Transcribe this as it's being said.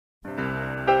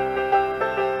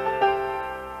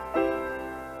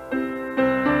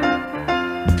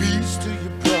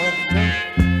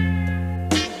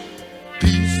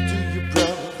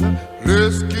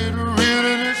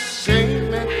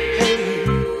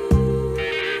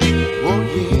Oh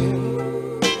yeah.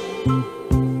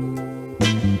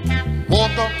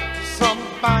 Walk up to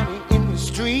somebody in the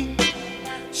street,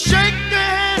 shake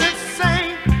their hand and say,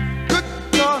 good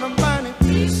God Almighty,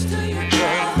 peace to your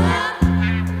brother,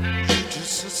 peace to your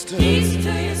sister, peace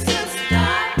to your sister.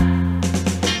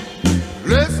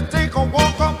 Let's take a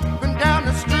walk up and down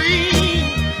the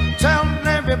street, tell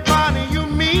everybody you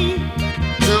meet,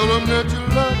 tell them that you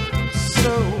love them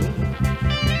so.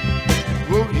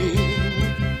 Oh yeah.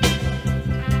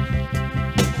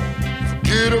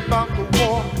 Forget about the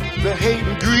war, the hate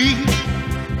and greed,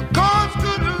 cause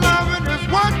good loving is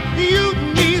what you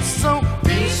need. So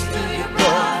peace to your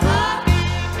brother,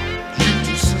 peace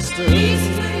to your sister, peace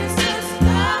to your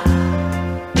sister.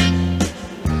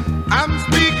 I'm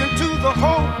speaking to the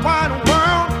whole wide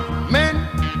world, men,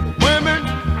 women,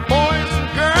 boys and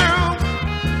girls.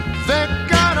 There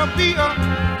gotta be a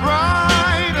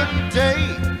brighter day.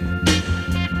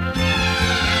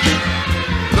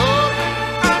 Love and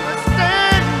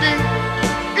understanding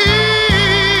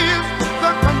is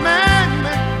the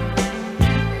commandment.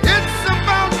 It's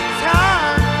about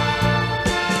time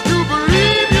you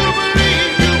believe, you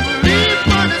believe, you believe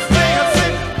what it say. I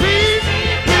say peace,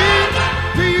 peace,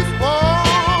 peace,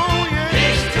 oh yeah.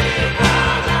 Peace to your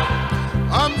brother.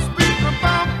 I'm speaking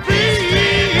about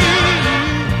peace.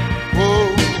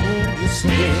 Oh, yes,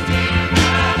 yeah.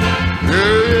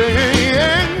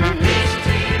 Yeah. Peace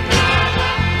to your brother.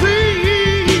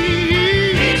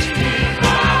 Peace. Peace to your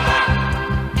brother.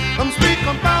 I'm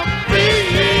speaking about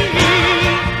peace.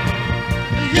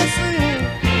 Yes, I am.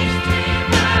 Peace to your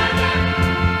brother.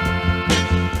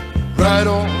 Right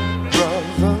on,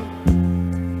 brother.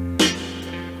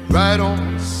 Right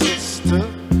on, sister.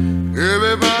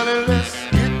 Everybody, let's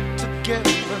get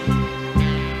together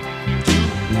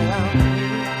tonight.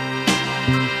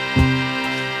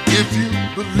 If you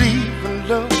believe in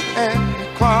love and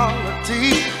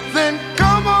equality,